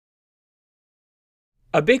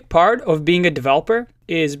A big part of being a developer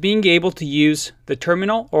is being able to use the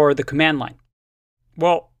terminal or the command line.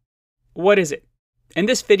 Well, what is it? In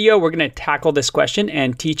this video, we're going to tackle this question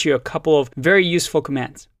and teach you a couple of very useful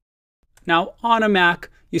commands. Now, on a Mac,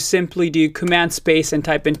 you simply do command space and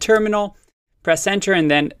type in terminal, press enter,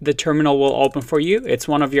 and then the terminal will open for you. It's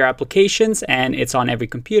one of your applications and it's on every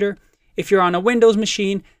computer. If you're on a Windows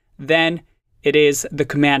machine, then it is the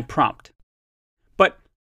command prompt. But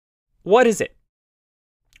what is it?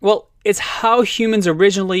 Well, it's how humans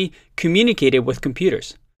originally communicated with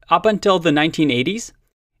computers. Up until the 1980s,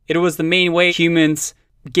 it was the main way humans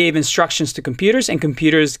gave instructions to computers and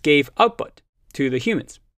computers gave output to the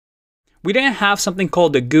humans. We didn't have something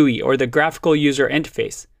called the GUI or the graphical user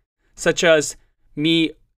interface, such as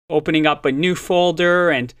me opening up a new folder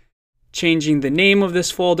and changing the name of this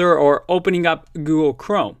folder or opening up Google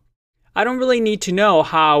Chrome. I don't really need to know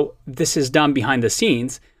how this is done behind the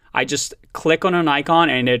scenes. I just click on an icon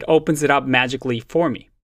and it opens it up magically for me.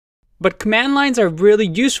 But command lines are really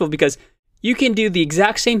useful because you can do the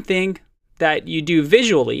exact same thing that you do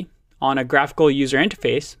visually on a graphical user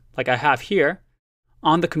interface, like I have here,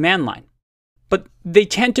 on the command line. But they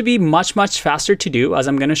tend to be much faster to do, as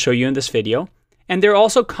I'm going to show you in this video. And there are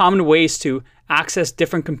also common ways to access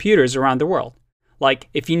different computers around the world. Like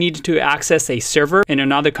if you needed to access a server in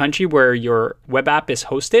another country where your web app is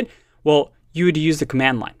hosted, well, you would use the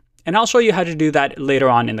command line. And I'll show you how to do that later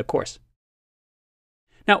on in the course.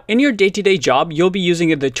 Now, in your day-to-day job, you'll be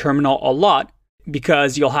using the terminal a lot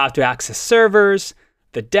because you'll have to access servers,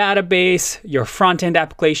 the database, your front-end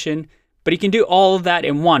application, but you can do all of that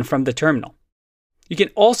in one from the terminal. You can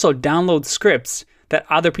also download scripts that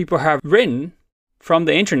other people have written from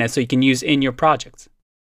the internet so you can use in your projects.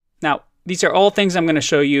 Now, these are all things I'm going to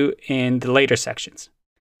show you in the later sections.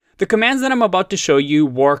 The commands that I'm about to show you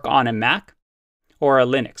work on a Mac or a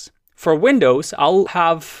Linux. For Windows, I'll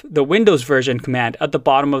have the Windows version command at the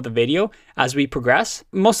bottom of the video as we progress.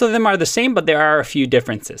 Most of them are the same, but there are a few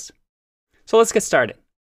differences. So let's get started.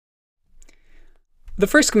 The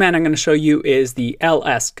first command I'm going to show you is the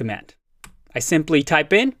ls command. I simply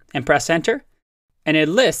type in and press enter, and it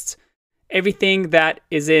lists everything that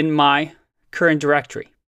is in my current directory.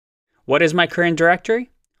 What is my current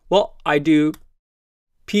directory? Well, I do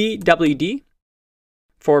pwd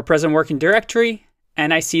for present working directory,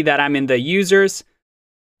 and I see that I'm in the users.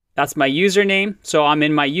 That's my username. So I'm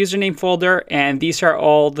in my username folder, and these are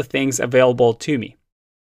all the things available to me.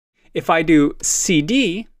 If I do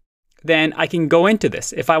cd, then I can go into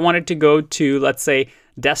this. If I wanted to go to, let's say,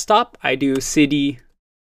 desktop, I do cd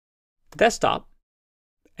desktop.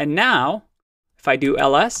 And now, if I do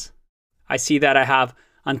ls, I see that I have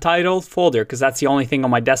untitled folder because that's the only thing on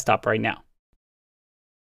my desktop right now.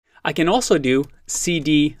 I can also do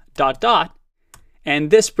cd ...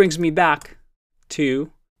 and this brings me back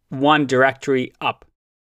to one directory up.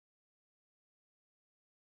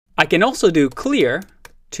 I can also do clear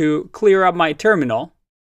to clear up my terminal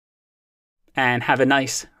and have a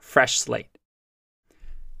nice fresh slate.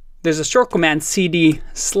 There's a short command cd/,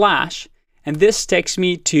 and this takes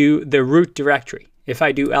me to the root directory. If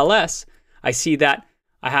I do ls, I see that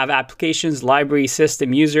I have applications, library,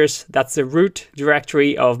 system, users. That's the root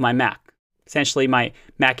directory of my Mac, essentially my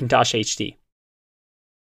Macintosh HD.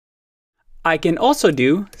 I can also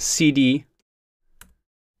do cd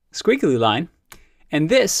squiggly line, and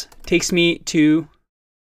this takes me to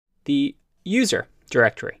the user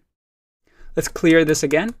directory. Let's clear this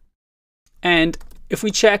again. And if we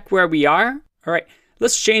check where we are, all right,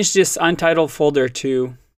 let's change this untitled folder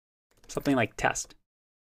to something like test.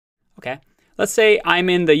 Okay, let's say I'm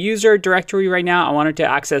in the user directory right now. I wanted to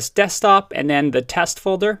access desktop and then the test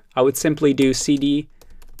folder. I would simply do cd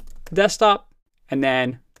desktop and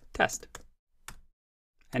then test.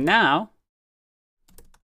 And now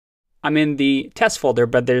I'm in the test folder,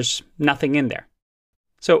 but there's nothing in there.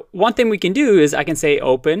 So one thing we can do is I can say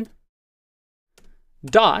open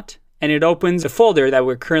dot, and it opens the folder that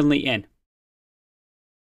we're currently in.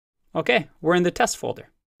 Okay, we're in the test folder.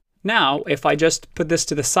 Now, if I just put this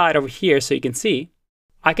to the side over here so you can see,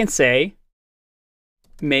 I can say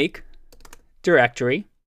make directory,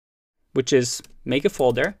 which is make a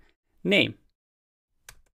folder, name.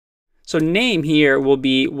 So name here will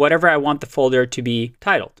be whatever I want the folder to be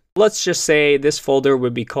titled. Let's just say this folder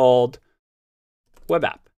would be called web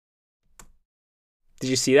app. Did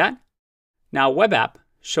you see that? Now web app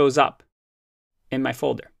shows up in my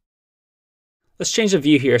folder. Let's change the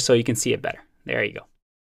view here so you can see it better. There you go.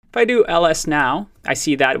 If I do ls now, I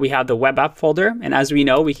see that we have the web app folder, and as we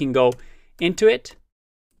know, we can go into it.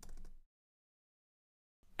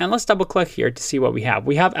 And let's double click here to see what we have.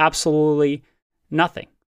 We have absolutely nothing.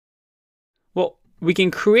 Well, we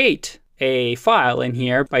can create a file in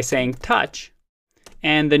here by saying touch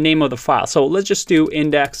and the name of the file. So let's just do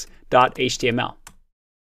index.html.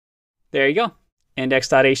 There you go,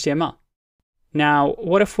 index.html. Now,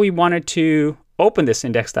 what if we wanted to open this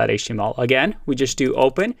index.html? Again, we just do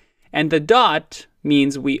open, and the dot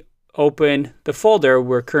means we open the folder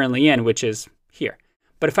we're currently in, which is here.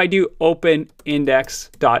 But if I do open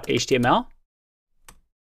index.html,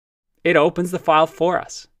 it opens the file for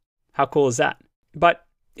us. How cool is that? But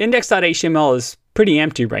index.html is pretty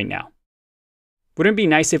empty right now. Wouldn't it be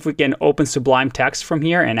nice if we can open Sublime Text from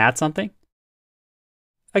here and add something?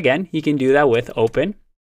 Again, you can do that with open.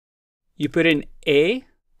 You put in A,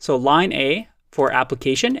 so line A for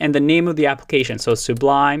application, and the name of the application. So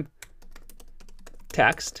Sublime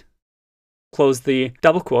Text. Close the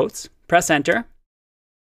double quotes, press enter,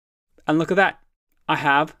 and look at that. I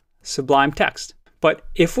have Sublime Text. But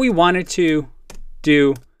if we wanted to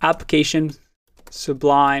do application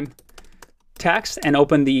Sublime Text and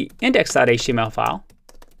open the index.html file,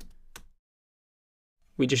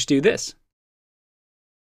 we just do this.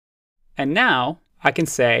 And now I can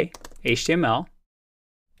say HTML,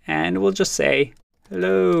 and we'll just say,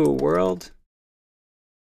 hello world.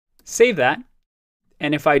 Save that.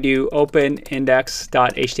 And if I do open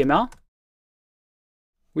index.html,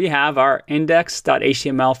 we have our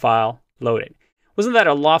index.html file loaded. Wasn't that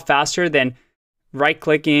a lot faster than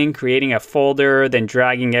right-clicking, creating a folder, then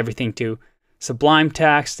dragging everything to Sublime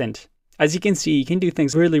Text? And as you can see, you can do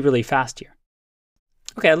things really, really fast here.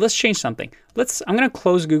 Okay, let's change something. I'm going to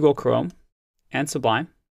close Google Chrome and Sublime.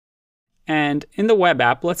 And in the web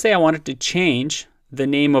app, let's say I wanted to change the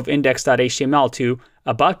name of index.html to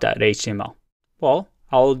about.html. Well,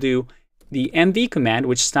 I'll do the mv command,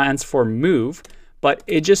 which stands for move, but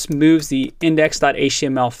it just moves the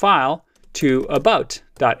index.html file to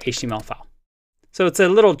about.html file. So it's a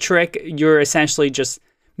little trick. You're essentially just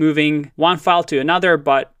moving one file to another,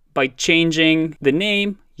 but by changing the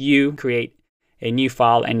name, you create a new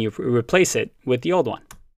file and you replace it with the old one.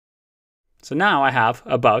 So now I have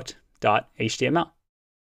about.html.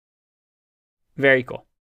 Very cool.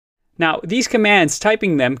 Now, these commands,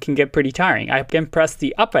 typing them can get pretty tiring. I can press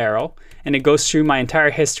the up arrow and it goes through my entire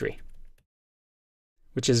history,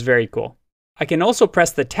 which is very cool. I can also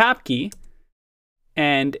press the tab key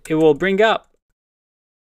and it will bring up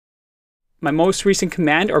my most recent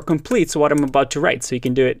command or completes what I'm about to write. So you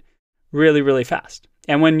can do it really, really fast.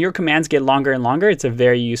 And when your commands get longer and longer, it's a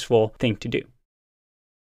very useful thing to do.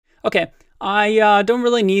 Okay, I don't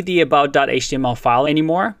really need the about.html file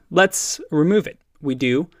anymore. Let's remove it. We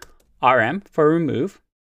do rm for remove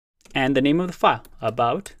and the name of the file,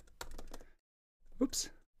 about.html.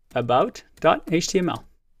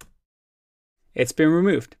 It's been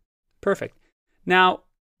removed. Perfect. Now,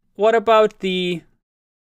 what about the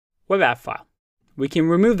web app file? We can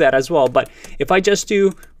remove that as well, but if I just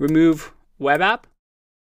do remove web app,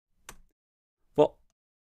 well,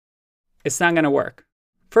 it's not going to work.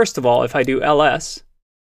 First of all, if I do ls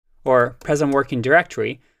or present working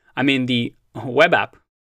directory, I'm in the web app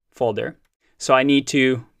folder, so I need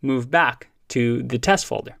to move back to the test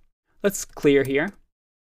folder. Let's clear here,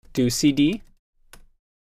 do cd.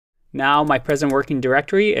 Now my present working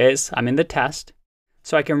directory is, I'm in the test,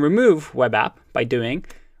 so I can remove web app by doing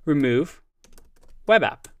remove web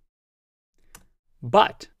app.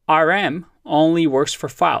 But rm only works for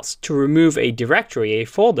files. To remove a directory, a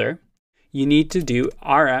folder, you need to do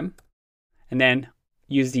rm and then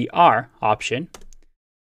use the R option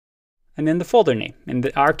and then the folder name. In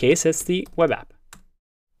our case, it's the web app.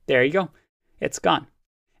 There you go. It's gone.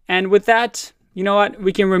 And with that, you know what?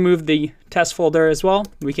 We can remove the test folder as well.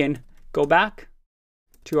 We can go back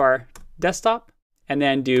to our desktop and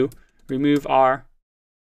then do remove our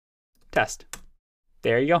test.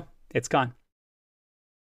 There you go. It's gone.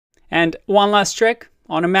 And one last trick.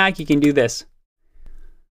 On a Mac, you can do this.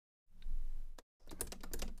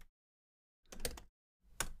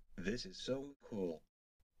 This is so cool.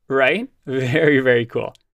 Right? Very, very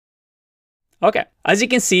cool. Okay, as you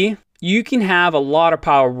can see, you can have a lot of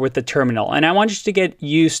power with the terminal, and I want you to get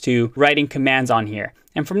used to writing commands on here.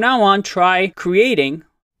 And from now on, try creating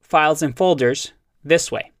files and folders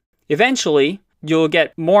this way. Eventually, you'll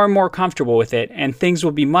get more and more comfortable with it, and things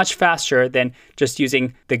will be much faster than just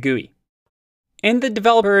using the GUI. In the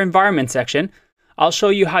developer environment section, I'll show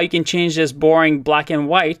you how you can change this boring black and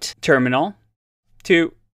white terminal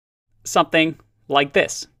to something like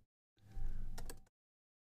this.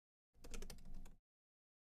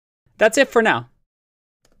 That's it for now.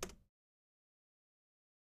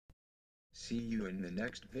 See you in the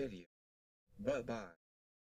next video. Bye-bye.